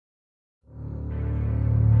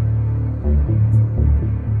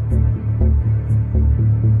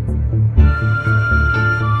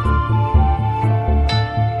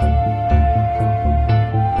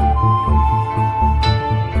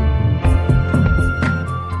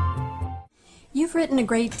You've written a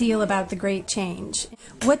great deal about the Great Change.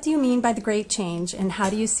 What do you mean by the Great Change, and how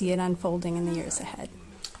do you see it unfolding in the years ahead?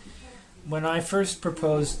 When I first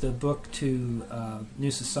proposed the book to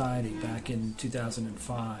New Society back in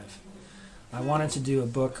 2005, I wanted to do a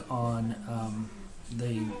book on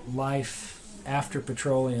the life after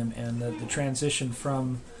petroleum and the transition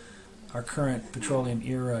from our current petroleum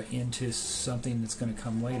era into something that's going to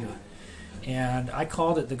come later. And I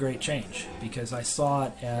called it the Great Change because I saw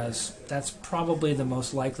it as that's probably the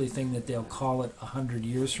most likely thing that they'll call it 100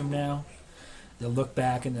 years from now. They'll look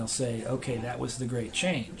back and they'll say, okay, that was the Great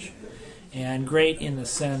Change. And great in the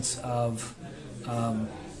sense of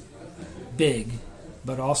big,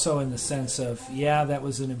 but also in the sense of, yeah, that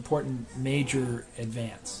was an important major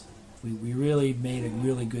advance. We really made a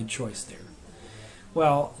really good choice there.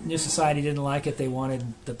 Well, New Society didn't like it. They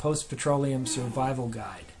wanted the Post-Petroleum Survival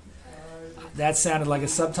Guide. That sounded like a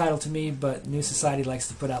subtitle to me, but New Society likes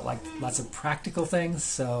to put out like lots of practical things,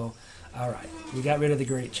 so all right, we got rid of the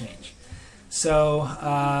Great Change. So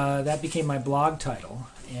that became my blog title,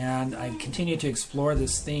 and I continued to explore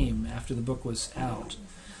this theme after the book was out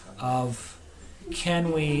of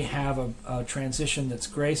can we have a transition that's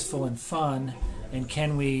graceful and fun, and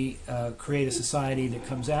can we create a society that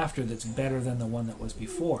comes after that's better than the one that was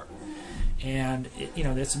before? And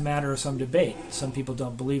it's a matter of some debate. Some people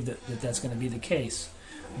don't believe that that's going to be the case.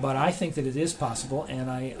 But I think that it is possible, and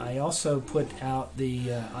I also put out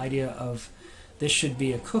the idea of this should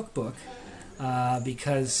be a cookbook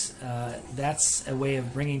because that's a way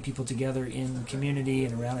of bringing people together in community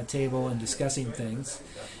and around a table and discussing things.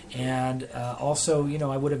 And also,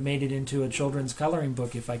 I would have made it into a children's coloring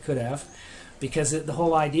book if I could have, because the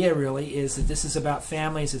whole idea really is that this is about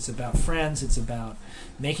families, it's about friends, it's about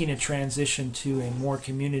making a transition to a more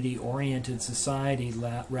community-oriented society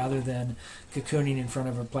rather than cocooning in front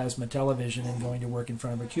of a plasma television and going to work in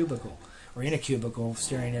front of a cubicle, or in a cubicle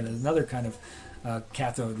staring at another kind of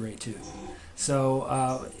cathode ray tube.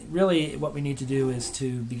 So really what we need to do is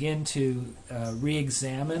to begin to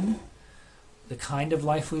re-examine the kind of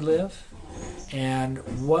life we live and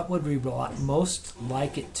what would we most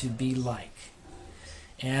like it to be like.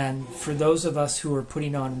 And for those of us who are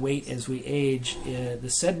putting on weight as we age, the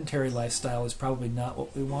sedentary lifestyle is probably not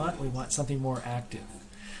what we want. We want something more active.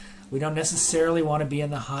 We don't necessarily want to be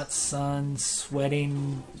in the hot sun,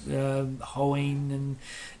 sweating, hoeing and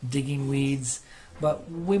digging weeds, but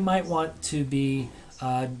we might want to be,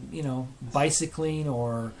 bicycling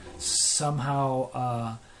or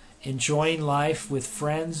somehow enjoying life with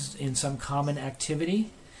friends in some common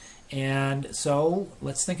activity. And so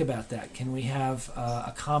let's think about that. Can we have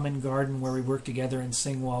a common garden where we work together and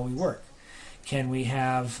sing while we work? Can we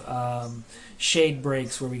have shade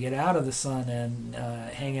breaks where we get out of the sun and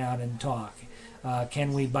hang out and talk?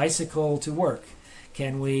 Can we bicycle to work?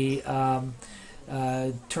 Can we turn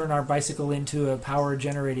our bicycle into a power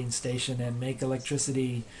generating station and make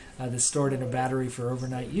electricity that's stored in a battery for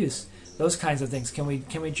overnight use? Those kinds of things. Can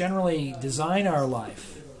we generally design our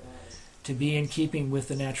life to be in keeping with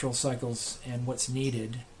the natural cycles and what's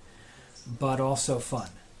needed, but also fun?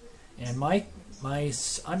 And my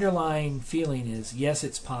underlying feeling is, yes,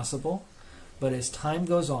 it's possible, but as time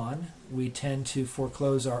goes on, we tend to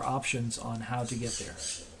foreclose our options on how to get there.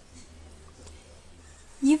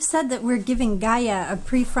 You've said that we're giving Gaia a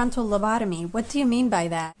prefrontal lobotomy. What do you mean by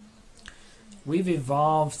that? We've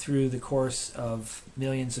evolved through the course of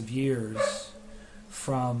millions of years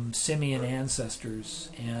from simian ancestors,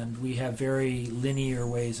 and we have very linear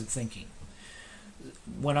ways of thinking.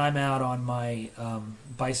 When I'm out on my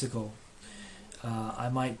bicycle, I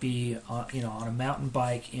might be on a mountain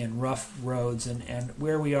bike in rough roads, and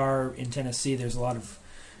where we are in Tennessee, there's a lot of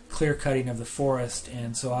clear cutting of the forest,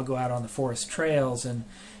 and so I'll go out on the forest trails, and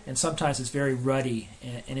sometimes it's very rutty.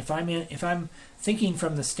 And if I'm thinking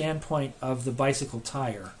from the standpoint of the bicycle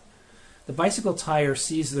tire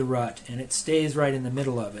sees the rut and it stays right in the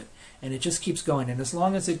middle of it, and it just keeps going, and as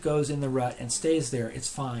long as it goes in the rut and stays there, it's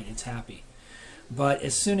fine, it's happy. But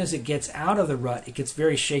as soon as it gets out of the rut, it gets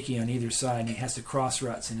very shaky on either side, and it has to cross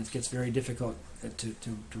ruts, and it gets very difficult to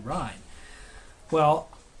ride. Well,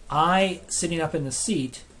 I, sitting up in the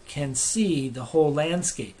seat, can see the whole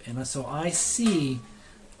landscape, and so I see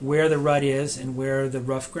where the rut is and where the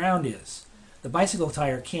rough ground is. The bicycle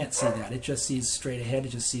tire can't see that. It just sees straight ahead. It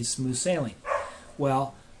just sees smooth sailing.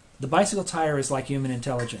 Well, the bicycle tire is like human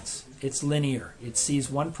intelligence. It's linear. It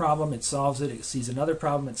sees one problem, it solves it. It sees another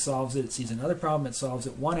problem, it solves it. It sees another problem, it solves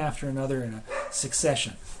it, one after another in a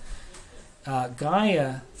succession.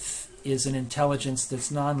 Gaia is an intelligence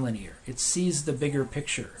that's nonlinear. It sees the bigger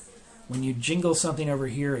picture. When you jingle something over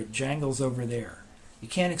here, it jangles over there. You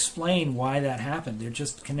can't explain why that happened. They're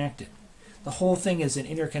just connected. The whole thing is an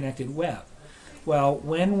interconnected web. Well,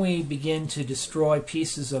 when we begin to destroy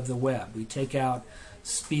pieces of the web, we take out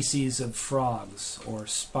species of frogs or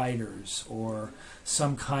spiders or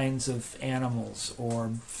some kinds of animals or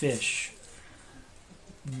fish,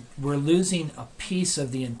 we're losing a piece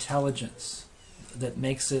of the intelligence that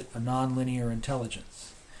makes it a nonlinear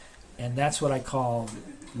intelligence. And that's what I call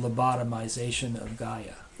lobotomization of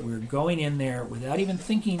Gaia. We're going in there without even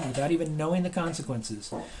thinking, without even knowing the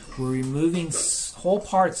consequences. We're removing whole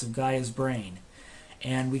parts of Gaia's brain.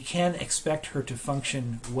 And we can expect her to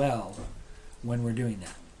function well when we're doing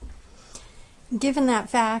that. Given that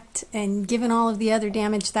fact, and given all of the other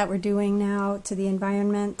damage that we're doing now to the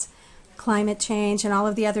environment, climate change, and all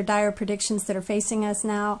of the other dire predictions that are facing us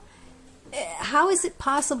now, how is it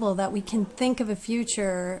possible that we can think of a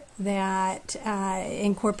future that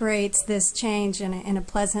incorporates this change in a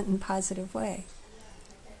pleasant and positive way?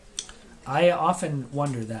 I often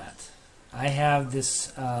wonder that. I have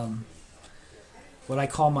this, what I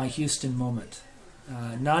call my Houston moment.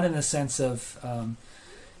 Not in the sense of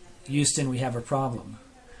Houston, we have a problem,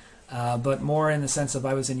 but more in the sense of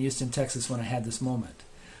I was in Houston, Texas when I had this moment,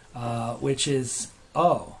 which is,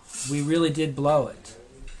 oh, we really did blow it.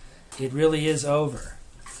 It really is over.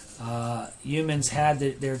 Humans had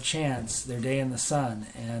their chance, their day in the sun,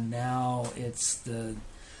 and now it's the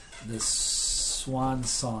swan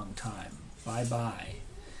song time. Bye-bye.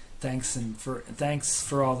 Thanks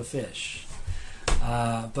for all the fish.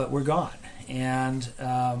 But we're gone. And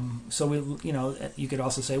so you could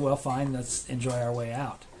also say, well, fine, let's enjoy our way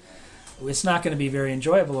out. It's not going to be very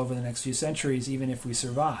enjoyable over the next few centuries, even if we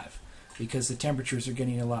survive, because the temperatures are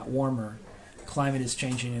getting a lot warmer. Climate is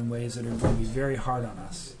changing in ways that are going to be very hard on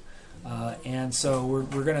us. And so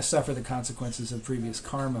we're going to suffer the consequences of previous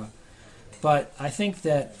karma. But I think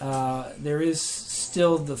that there is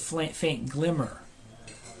still the faint glimmer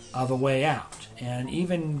of a way out. And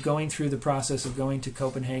even going through the process of going to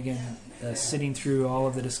Copenhagen, sitting through all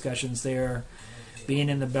of the discussions there, being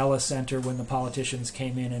in the Bella Center when the politicians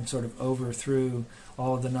came in and sort of overthrew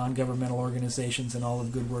all of the non-governmental organizations and all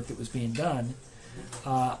of the good work that was being done,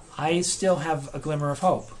 I still have a glimmer of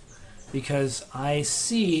hope because I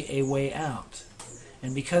see a way out.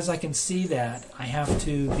 And because I can see that, I have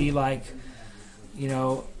to be like,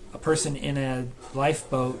 a person in a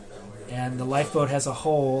lifeboat, and the lifeboat has a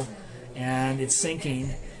hole and it's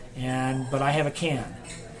sinking, but I have a can.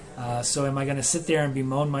 So am I going to sit there and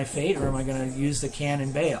bemoan my fate, or am I going to use the can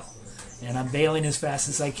and bail? And I'm bailing as fast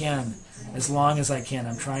as I can, as long as I can.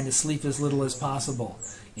 I'm trying to sleep as little as possible.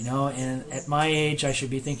 And at my age, I should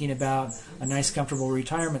be thinking about a nice, comfortable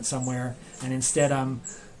retirement somewhere, and instead I'm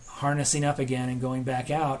harnessing up again and going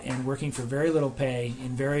back out and working for very little pay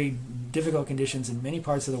in very difficult conditions in many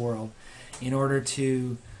parts of the world in order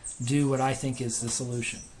to do what I think is the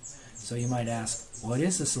solution. So you might ask, what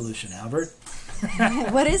is the solution, Albert?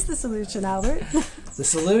 What is the solution, Albert? The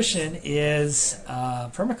solution is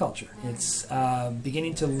permaculture. It's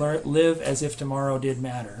beginning to live as if tomorrow did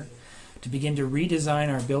matter, to begin to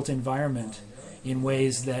redesign our built environment in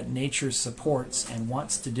ways that nature supports and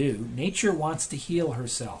wants to do. Nature wants to heal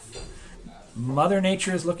herself. Mother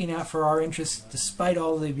Nature is looking out for our interests despite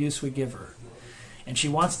all the abuse we give her. And she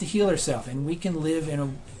wants to heal herself, and we can live in a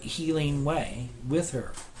healing way with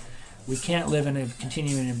her. We can't live in a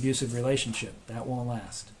continuing abusive relationship. That won't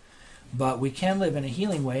last. But we can live in a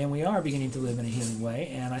healing way, and we are beginning to live in a healing way,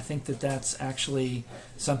 and I think that that's actually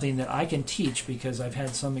something that I can teach because I've had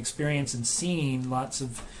some experience in seeing lots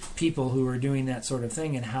of people who are doing that sort of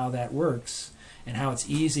thing and how that works and how it's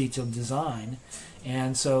easy to design.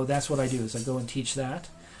 And so that's what I do, is I go and teach that.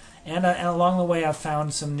 And along the way I've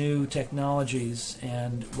found some new technologies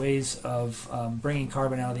and ways of bringing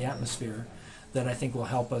carbon out of the atmosphere that I think will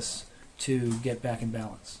help us to get back in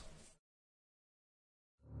balance.